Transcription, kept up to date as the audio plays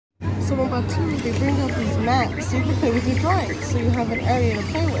So in Batu, they bring out these mats so you can play with your droids, so you have an area to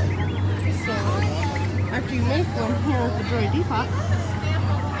play with. So after you make one here at the Droid Depot,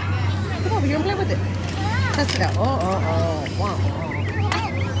 come over here and play with it. Test it out. Oh. Wow.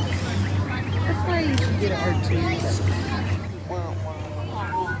 That's why you should get an R2. Wow.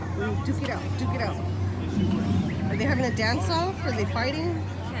 Duke it out. Duke it out. Are they having a dance-off? Are they fighting?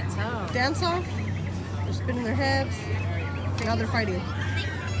 Can't tell. Dance-off? They're spinning their heads. Now they're fighting.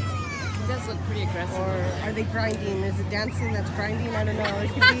 It does look pretty aggressive. Or are they grinding? Is it dancing that's grinding? I don't know. It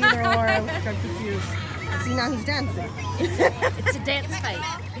could be either or. I'm confused. See, now he's dancing. It's a dance fight.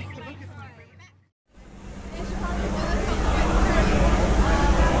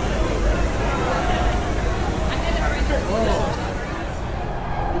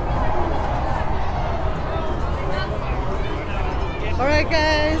 Alright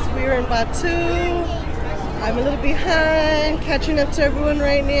guys, we're in Batu. I'm a little behind, catching up to everyone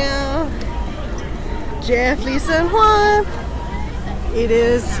right now. Jeff, Lisa, and Juan. It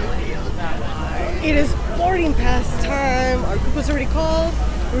is boarding pass time. Our group was already called.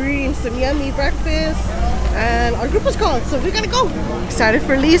 We're eating some yummy breakfast, and our group was called, so we gotta go. Excited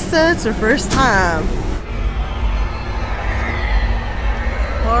for Lisa, it's her first time.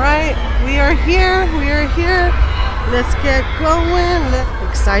 Alright, we are here. Let's get going.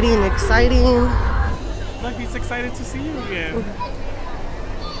 Exciting. Look, he's excited to see you again.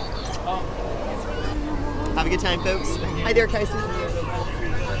 Have a good time, folks. Hi there, Casey.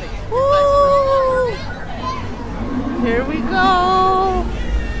 Woo! Here we go.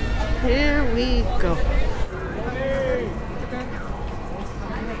 Go.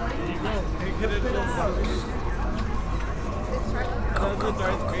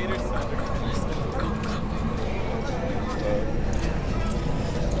 Darth Vader.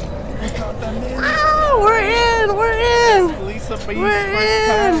 Oh, we're in. Lisa B's We're first in.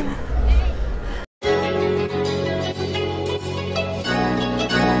 time.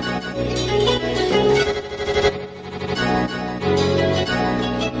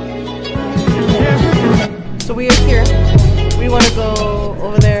 So we are here. We want to go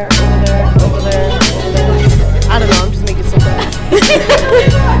over there. I don't know, I'm just making stuff up.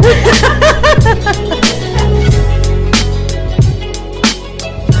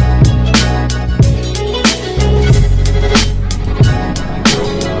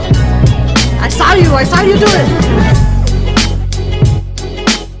 I saw you do it.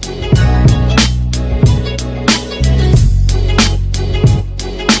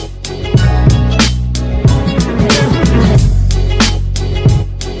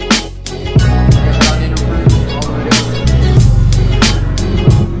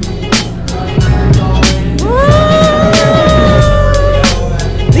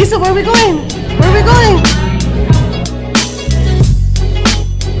 Lisa, where are we going?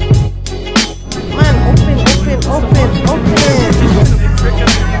 Open.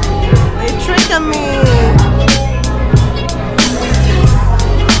 They tricking me.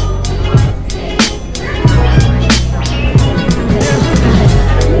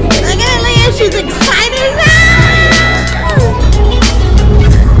 Look at Leah, she's excited now.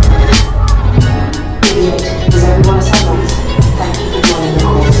 Is everyone assembled? Thank you for joining the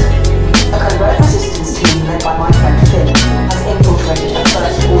cause. A covert resistance team led by my friend Finn has infiltrated a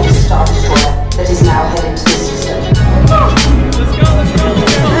first order Star Destroyer that is now headed to the system. Let's go.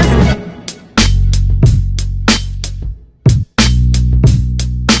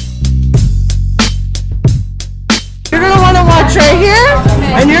 You're gonna want to watch right here,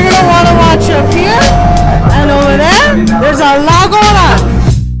 and you're gonna want to watch up here, and over there. There's a lot going on.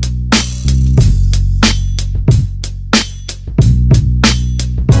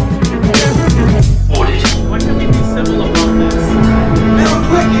 Why can't we be civil about this?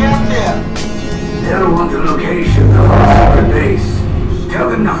 They don't want the location of our secret base. Tell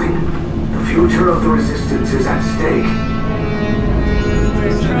them nothing. The future of the resistance is at stake.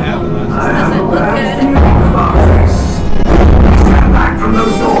 I have a bad feeling about this. Stand back from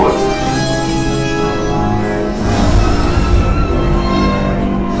those doors.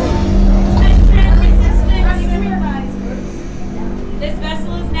 This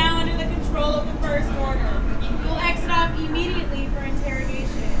vessel is now under the control of the First Order. We will exit off immediately for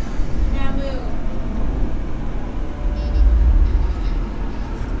interrogation. Now move.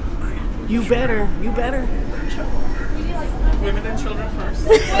 You better. Women and children first.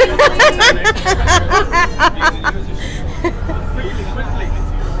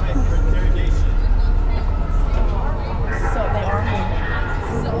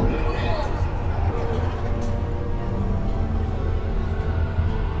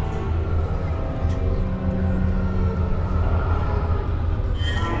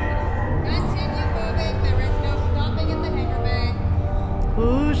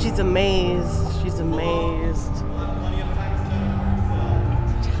 she's amazed. She's amazed.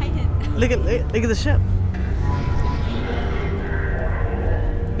 Look at the ship.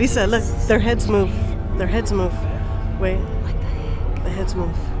 Lisa, look, their heads move. Their heads move. Wait. What the heck? The heads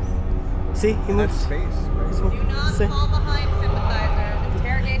move. See, he moves. That's space, right? Do not fall behind, sympathizers.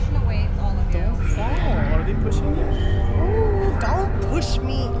 Interrogation awaits all of you. Don't fall. Are they pushing you? Ooh, don't push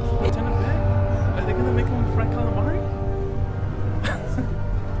me. Lieutenant Ben? Are they gonna make him fry calamari?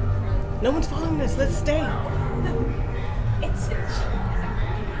 No one's following us. Let's stay.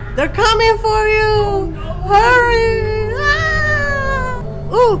 They're coming for you. Hurry. Ah!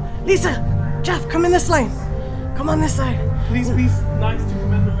 Ooh, Lisa, Jeff, come in this lane. Come on this side. Please be nice to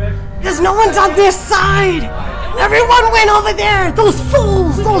Commander Beck. Because no one's on this side. Everyone went over there. Those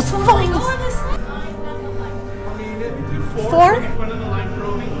fools. Those fools. I mean, we do Four? in front of the line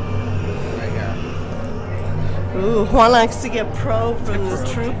probing. Ooh, Juan likes to get pro from the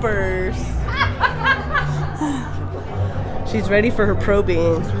troopers. She's ready for her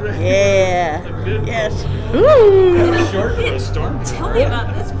probing. Yeah. Yes. Ooh. Short for a storm. Tell me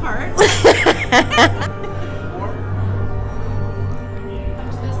about this part.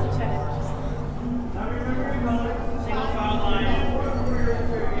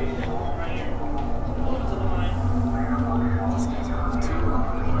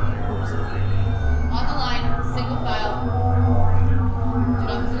 On the line, single file. Do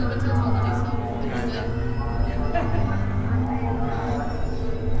not move until told to do so. Understood?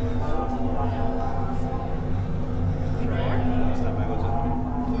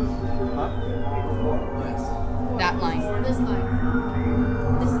 That line. This line.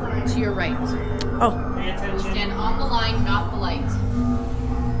 This line. To your right. Oh. Stand on the line, not the light.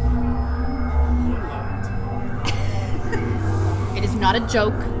 It is not a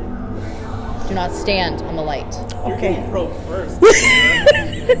joke. Do not stand on the light. Okay. Pro first.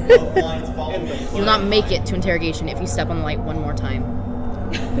 You will not make it to interrogation if you step on the light one more time.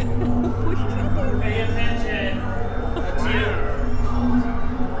 Pay attention. That's you.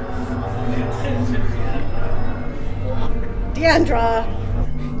 Deandra.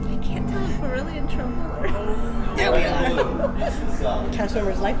 I can't tell if we're really in trouble or... There we are. Cast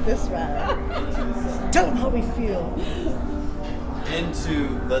members like this ride. Tell them how we feel.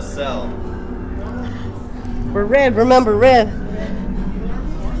 Into the cell. We're red, remember, red.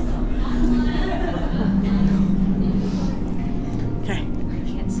 Okay.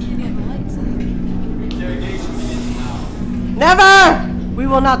 Can't see any of the lights. Interrogation begins now. Never! We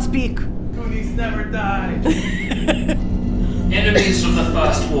will not speak. Goonies never die. Enemies of the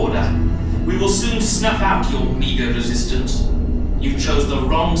First Order, we will soon snuff out your meager resistance. You chose the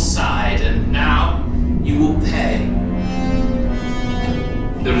wrong side, and now you will pay.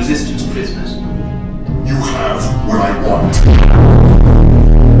 The Resistance prisoners. You have what I want.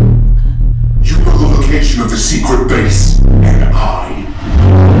 You know the location of the secret base, and I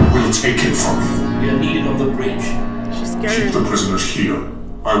will take it from you. We are needed on the bridge. She's Keep scared. the prisoners here.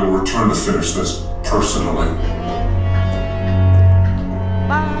 I will return to finish this personally.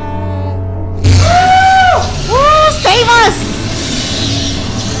 Bye. Woo! Save us!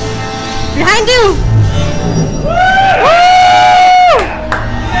 Behind you! Woo!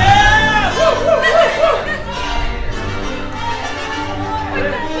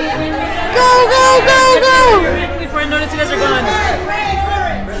 Go, go, go, go! Before I notice you guys are gone.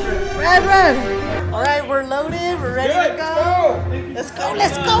 Red, red. All right, we're loaded. We're ready to go. Let's go,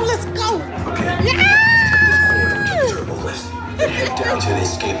 let's go, let's go. Yeah! Turbo lift. Then head down to the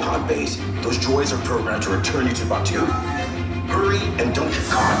escape pod base. Those droids are programmed to return you to Batuu. Hurry and don't get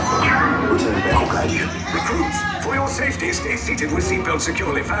caught. Lieutenant Ben will guide you. Recruits, for your safety, stay seated with seatbelts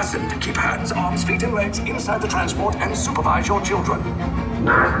securely fastened. Keep hands, arms, feet, and legs inside the transport and supervise your children.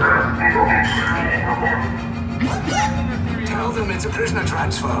 Tell them it's a prisoner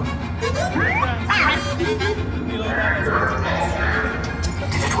transfer. Did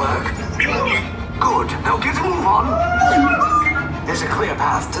it work? Good. Now get a move on. There's a clear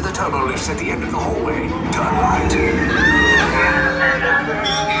path to the turbo lifts at the end of the hallway. Turn right.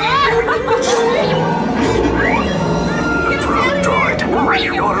 Probe droid.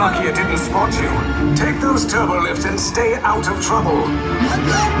 You're lucky it didn't spot you. Take those turbo lifts and stay out of trouble.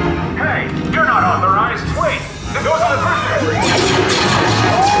 Hey, you're not authorized. Wait, those are the prisoners.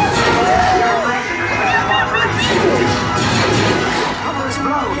 Cover is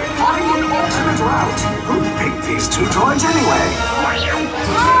blown. Find an alternate route. Who picked these two droids anyway?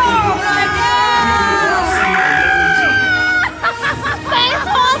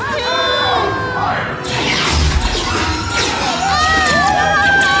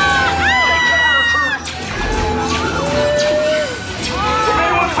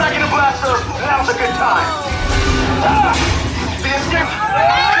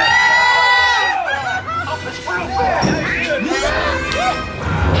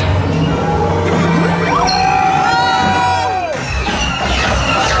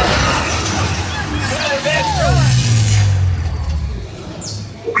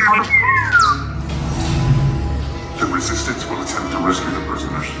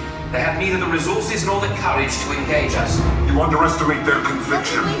 They have neither the resources nor the courage to engage us. You underestimate their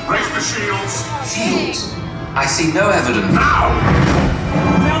conviction. Raise the shields. Shields? I see no evidence. Now!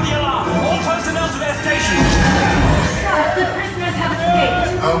 Sound the alarm! All personnel to their stations! Sir, the prisoners have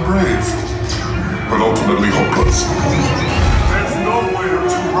escaped. How brave, but ultimately hopeless. There's nowhere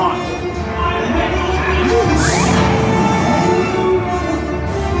to run.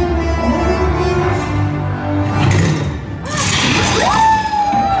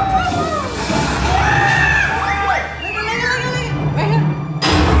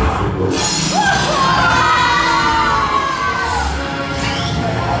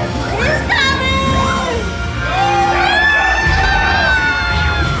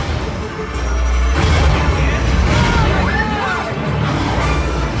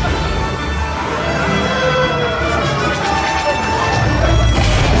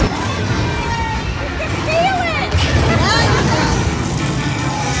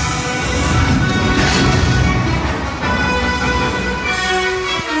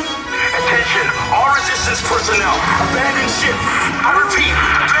 Personnel, abandon ship. I repeat,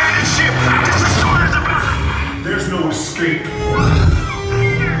 abandon ship. This is there's no escape.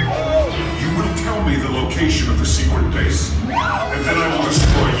 You will tell me the location of the secret base, and then I will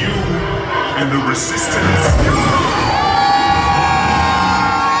destroy you and the resistance.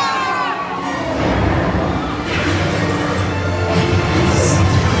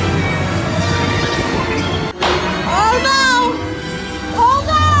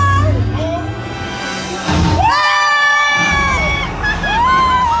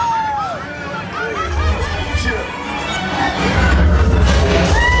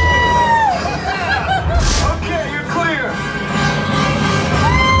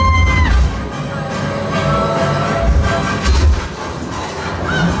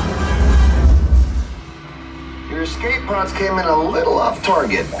 Pods came in a little off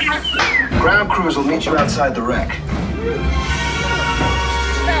target. Ground crews will meet you outside the wreck.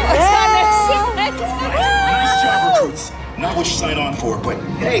 Nice job, recruits. Not what you signed on for, but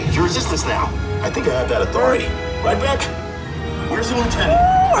hey, you're resistance now. I think I have that authority. Right, Beck? Where's the lieutenant?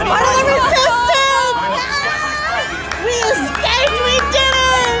 We're part of the resistance! We escaped! We did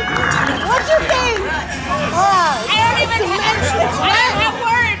it! What's your name? I don't even have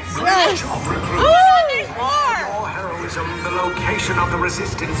words. Yes. There's more. The location of the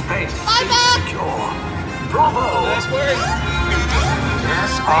resistance base Bye, is secure. Bravo! Nice work.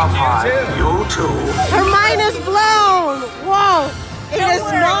 Yes, R5, you too. Her mind is blown! Whoa! It is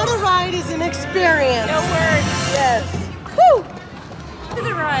not a ride, it's an experience. No words. Yes. Woo!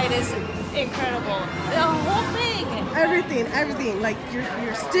 The ride is incredible. The whole thing. Everything. Like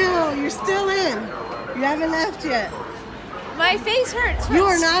you're still in. You haven't left yet. My face hurts. You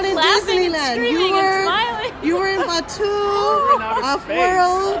are not in laughing Disneyland. And screaming and smiling. You were in Batu,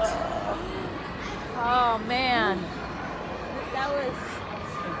 Off-World. Oh man, that was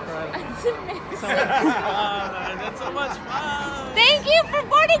that's amazing. That's so much fun. Thank you for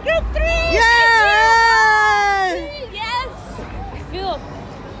boarding group 3. Yay! Yes. I feel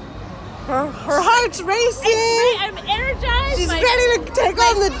her heart's racing. I'm energized. She's ready to take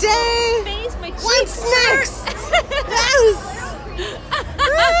on the day. Face, my What's next? Yes. I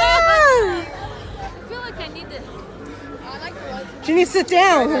feel like I need to. She needs to sit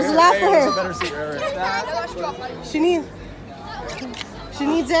down. There's a lot for her. Better seat area. She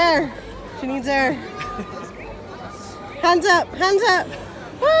needs air. She needs air. Hands up.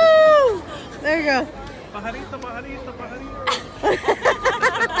 Woo! There you go. Pajarito.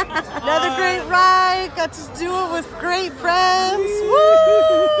 Another great ride. Got to do it with great friends.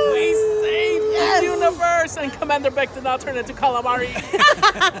 Woo! We saved Yes. the universe, and Commander Beck did not turn into calamari.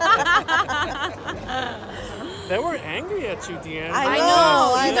 They were angry at you, Deanne. I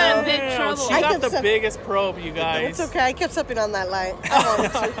know. You got in big trouble. She got the biggest probe, you guys. It's okay. I kept stepping on that line. I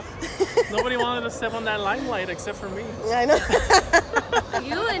wanted to. Nobody wanted to step on that limelight except for me. I know.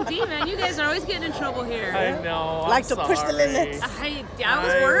 You and D, man, you guys are always getting in trouble here. I know. Like to push the limits. I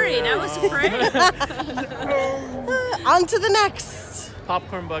was worried. I was afraid. On to the next.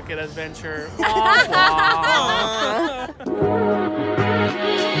 Popcorn bucket adventure. Wah,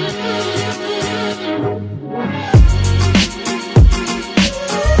 wah.